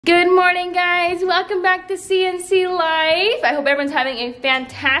Good morning, guys. Welcome back to CNC Life. I hope everyone's having a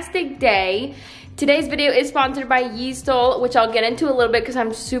fantastic day. Today's video is sponsored by Yesoul, which I'll get into a little bit because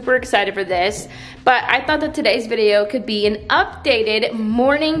I'm super excited for this. But I thought that today's video could be an updated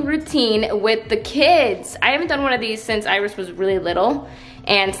morning routine with the kids. I haven't done one of these since Iris was really little,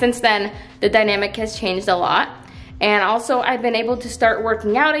 and since then the dynamic has changed a lot. And also I've been able to start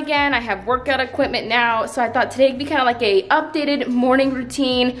working out again. I have workout equipment now, so I thought today would be kind of like a updated morning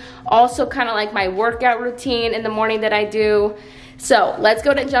routine, also kind of like my workout routine in the morning that I do. So let's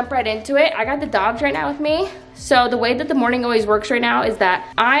go and jump right into it. I got the dogs right now with me. So the way that the morning always works right now is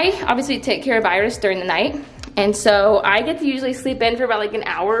that I obviously take care of Iris during the night. And so I get to usually sleep in for about like an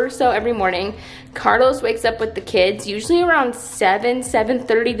hour or so every morning. Carlos wakes up with the kids, usually around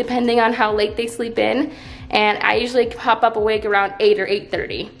 7:30, depending on how late they sleep in. And I usually pop up awake around 8 or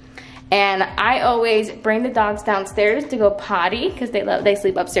 8:30. And I always bring the dogs downstairs to go potty because they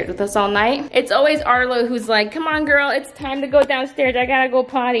sleep upstairs with us all night. It's always Arlo who's like, come on girl, it's time to go downstairs, I gotta go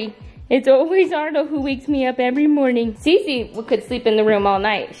potty. It's always Arlo who wakes me up every morning. Cece could sleep in the room all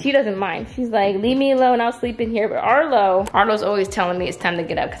night. She doesn't mind. She's like, leave me alone, I'll sleep in here. But Arlo's always telling me it's time to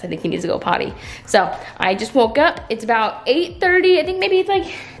get up because I think he needs to go potty. So I just woke up. It's about 8:30. I think maybe it's like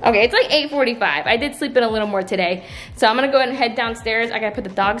 8:45. I did sleep in a little more today. So I'm gonna go ahead and head downstairs. I gotta put the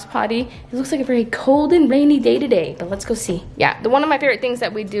dogs potty. It looks like a very cold and rainy day today, but let's go see. Yeah, one of my favorite things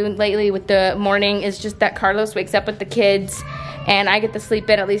that we do lately with the morning is just that Carlos wakes up with the kids and I get to sleep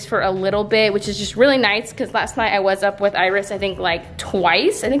in at least for a little bit, which is just really nice because last night I was up with Iris, I think like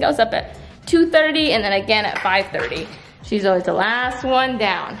twice. I think I was up at 2:30 and then again at 5:30. She's always the last one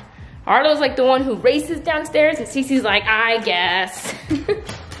down. Arlo's like the one who races downstairs and Cece's like, I guess.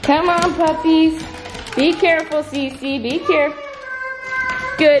 Come on, puppies. Be careful, Cece, be careful.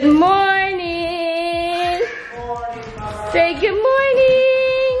 Good morning. Say good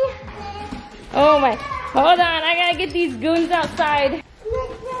morning. Oh my. Hold on, I gotta get these goons outside.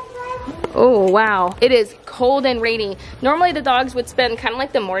 Oh, wow. It is cold and rainy. Normally the dogs would spend kind of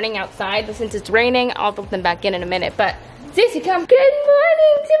like the morning outside, but since it's raining, I'll put them back in a minute. But, Sissy, come. Good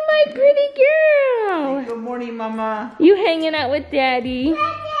morning to my pretty girl. Good morning, Mama. You hanging out with Daddy?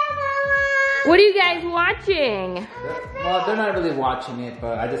 What are you guys watching? Well, they're not really watching it,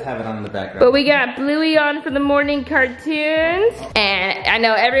 but I just have it on in the background. But we got Bluey on for the morning cartoons. And I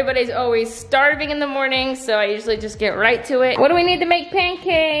know everybody's always starving in the morning, so I usually just get right to it. What do we need to make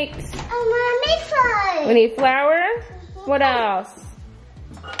pancakes? I want to make flour. We need flour. What else?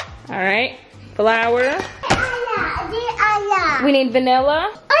 All right, flour. We need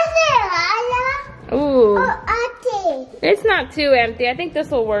vanilla. Ooh. It's not too empty. I think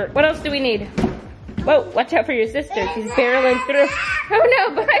this will work. What else do we need? Whoa, watch out for your sister. She's barreling through.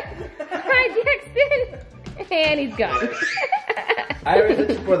 Oh no, hi Jackson. And he's gone. Iris,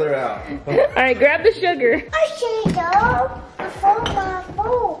 let's pour her out. All right, grab the sugar.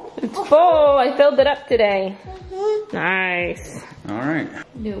 It's full. I filled it up today. Nice. All right.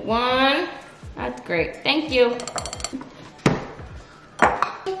 Do one. That's great. Thank you.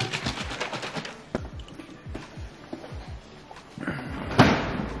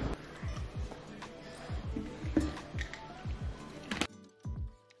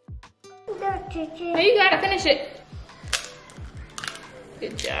 No, you gotta finish it.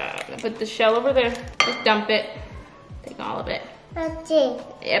 Good job. Now put the shell over there. Just dump it. Take all of it. Empty.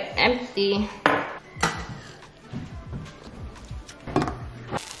 Yep, empty.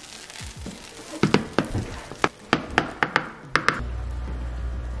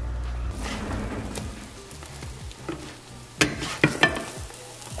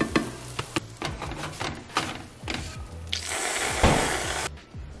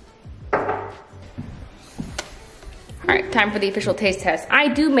 All right, time for the official taste test. I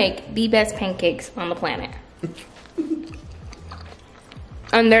do make the best pancakes on the planet.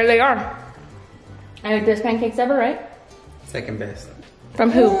 And there they are. I make the best pancakes ever, right? Second best.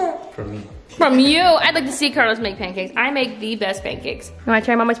 From who? From me. From you. I'd like to see Carlos make pancakes. I make the best pancakes. You wanna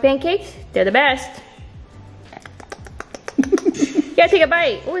try Mama's pancakes? They're the best. You gotta take a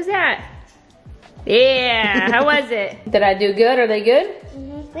bite. What was that? Yeah, how was it? Did I do good? Are they good?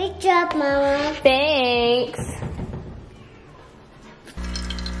 Great job, Mama. Thanks.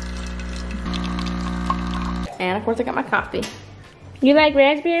 And of course I got my coffee. You like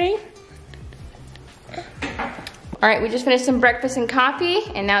raspberry? All right, we just finished some breakfast and coffee,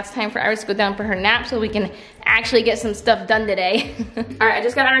 and now it's time for Iris to go down for her nap so we can actually get some stuff done today. All right, I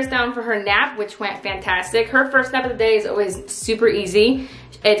just got Iris down for her nap, which went fantastic. Her first nap of the day is always super easy.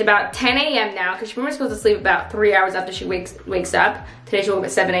 It's about 10 a.m. now, because she was supposed to sleep about 3 hours after she wakes up. Today she woke up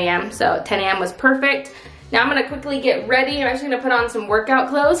at 7 a.m., so 10 a.m. was perfect. Now I'm gonna quickly get ready. I'm actually gonna put on some workout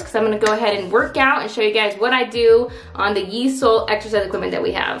clothes because I'm gonna go ahead and work out and show you guys what I do on the Yesoul exercise equipment that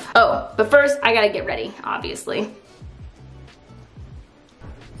we have. Oh, but first I gotta get ready, obviously.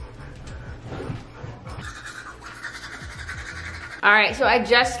 All right, so I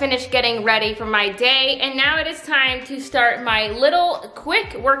just finished getting ready for my day, and now it is time to start my little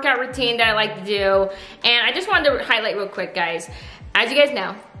quick workout routine that I like to do. And I just wanted to highlight real quick, guys. As you guys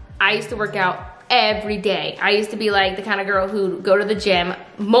know, I used to work out every day. I used to be like the kind of girl who'd go to the gym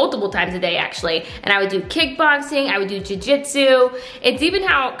multiple times a day, actually. And I would do kickboxing, I would do jiu-jitsu. It's even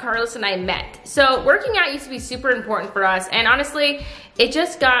how Carlos and I met. So working out used to be super important for us, and honestly, it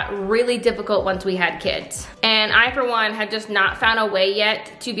just got really difficult once we had kids. And I, for one, had just not found a way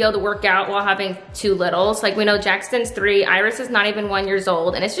yet to be able to work out while having two littles. Like, we know Jackson's 3, Iris is not even 1 year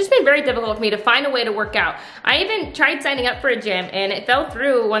old, and it's just been very difficult for me to find a way to work out. I even tried signing up for a gym, and it fell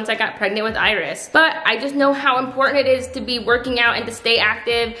through once I got pregnant with Iris. But I just know how important it is to be working out and to stay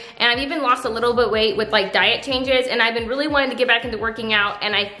active, and I've even lost a little bit of weight with like diet changes, and I've been really wanting to get back into working out,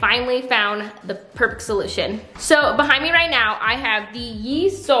 and I finally found the perfect solution. So behind me right now, I have the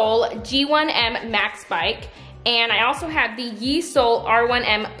Yesoul G1M Max Bike, and I also have the Yesoul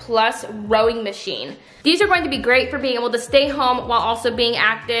R1M Plus rowing machine. These are going to be great for being able to stay home while also being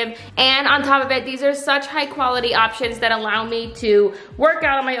active, and on top of it, these are such high quality options that allow me to work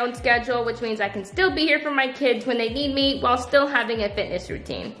out on my own schedule, which means I can still be here for my kids when they need me while still having a fitness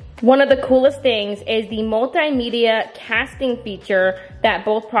routine. One of the coolest things is the multimedia casting feature that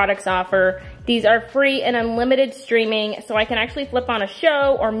both products offer. These are free and unlimited streaming, so I can actually flip on a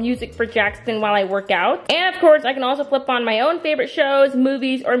show or music for Jackson while I work out. And of course, I can also flip on my own favorite shows,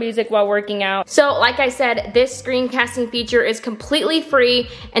 movies, or music while working out. So like I said, this screen casting feature is completely free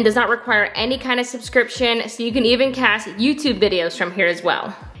and does not require any kind of subscription, so you can even cast YouTube videos from here as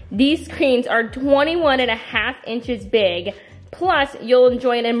well. These screens are 21.5 inches big. Plus, you'll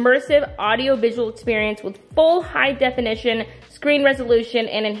enjoy an immersive audio-visual experience with full high-definition screen resolution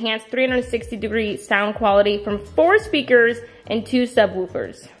and enhanced 360-degree sound quality from 4 speakers and 2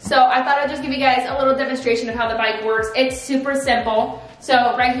 subwoofers. So I thought I'd just give you guys a little demonstration of how the bike works. It's super simple. So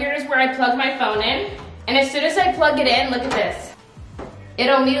right here is where I plug my phone in, and as soon as I plug it in, look at this.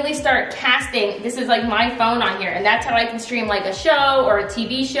 It'll immediately start casting. This is like my phone on here, and that's how I can stream like a show or a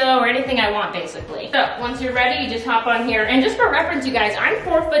TV show or anything I want, basically. So once you're ready, you just hop on here. And just for reference, you guys, I'm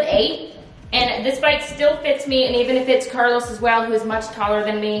 4'8", and this bike still fits me, and even it fits Carlos as well, who is much taller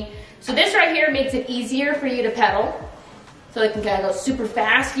than me. So this right here makes it easier for you to pedal. So it can kind of go super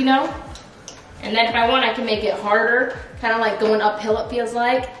fast, you know? And then if I want, I can make it harder, kind of like going uphill, it feels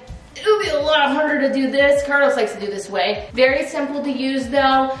like. It'll be a lot harder to do this. Carlos likes to do this way. Very simple to use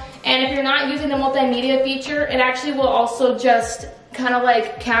though. And if you're not using the multimedia feature, it actually will also just kind of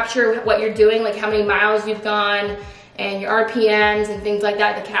like capture what you're doing, like how many miles you've gone and your RPMs and things like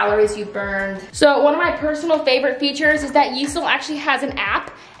that, the calories you burned. So one of my personal favorite features is that Yesoul actually has an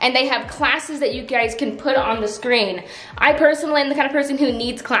app, and they have classes that you guys can put on the screen. I personally am the kind of person who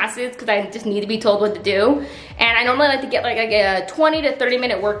needs classes because I just need to be told what to do. And I normally like to get like a 20 to 30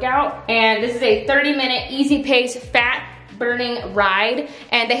 minute workout. And this is a 30-minute easy pace fat burning ride.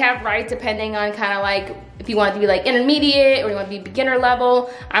 And they have rides depending on kind of like if you want it to be like intermediate or you want to be beginner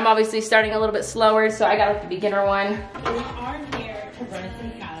level. I'm obviously starting a little bit slower, so I got like the beginner one. We are here to burn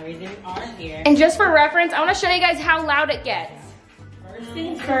some calories. We are here. And just for reference, I want to show you guys how loud it gets. First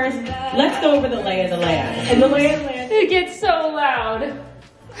things first, let's go over the lay of the land. And the lay of the land. It gets so loud.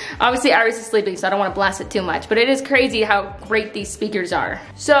 Obviously Iris is sleeping, so I don't want to blast it too much, but it is crazy how great these speakers are.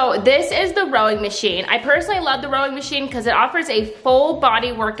 So this is the rowing machine. I personally love the rowing machine because it offers a full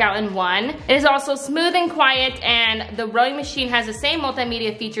body workout in one. It is also smooth and quiet, and the rowing machine has the same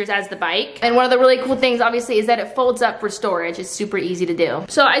multimedia features as the bike. And one of the really cool things obviously is that it folds up for storage. It's super easy to do.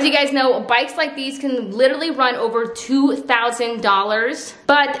 So as you guys know, bikes like these can literally run over $2,000,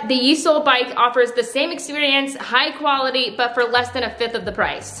 but the Yesoul bike offers the same experience, high quality, but for less than a fifth of the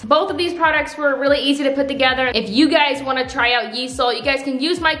price. Both of these products were really easy to put together. If you guys want to try out Yesoul, you guys can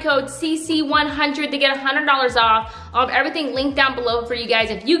use my code CC100 to get $100 off. I'll have everything linked down below for you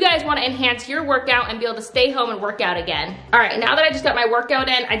guys if you guys want to enhance your workout and be able to stay home and work out again. All right, now that I just got my workout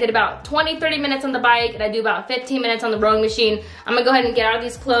in, I did about 20-30 minutes on the bike, and I do about 15 minutes on the rowing machine. I'm gonna go ahead and get out of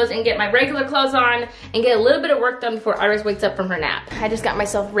these clothes and get my regular clothes on and get a little bit of work done before Iris wakes up from her nap. I just got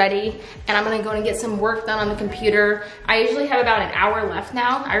myself ready, and I'm gonna go and get some work done on the computer. I usually have about an hour left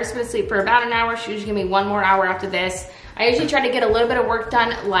now. Iris is gonna sleep for about an hour. She's gonna give me 1 more hour after this. I usually try to get a little bit of work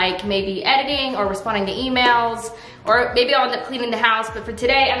done, like maybe editing or responding to emails, or maybe I'll end up cleaning the house, but for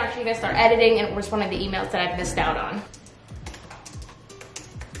today, I'm actually gonna start editing and responding to emails that I've missed out on.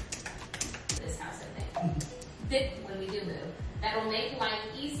 This house, I think. that'll make life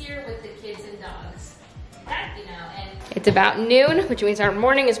easier with the kids and dogs. That, you know, and it's about noon, which means our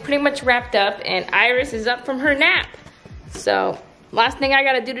morning is pretty much wrapped up, and Iris is up from her nap. So last thing I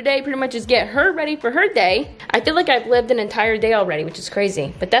gotta do today pretty much is get her ready for her day. I feel like I've lived an entire day already, which is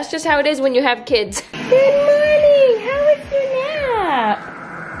crazy. But that's just how it is when you have kids. Good morning, how was your nap?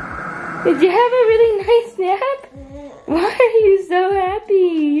 Did you have a really nice nap? Why are you so happy?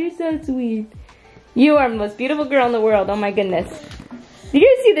 You're so sweet. You are the most beautiful girl in the world, oh my goodness. Do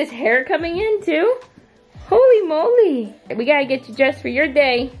you guys see this hair coming in too? Holy moly. We gotta get you dressed for your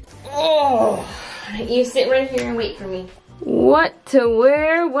day. Oh, you sit right here and wait for me. What to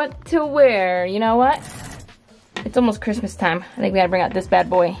wear, what to wear. You know what? It's almost Christmas time. I think we gotta bring out this bad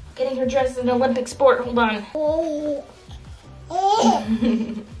boy. Getting her dressed in an Olympic sport, hold on.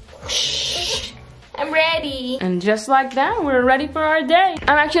 I'm ready. And just like that, we're ready for our day.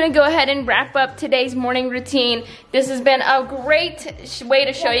 I'm actually gonna go ahead and wrap up today's morning routine. This has been a great way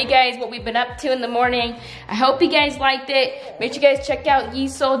to show you guys what we've been up to in the morning. I hope you guys liked it. Make sure you guys check out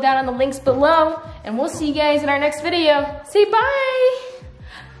Yesoul down in the links below. And we'll see you guys in our next video. Say bye.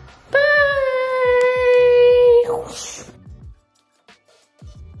 Bye.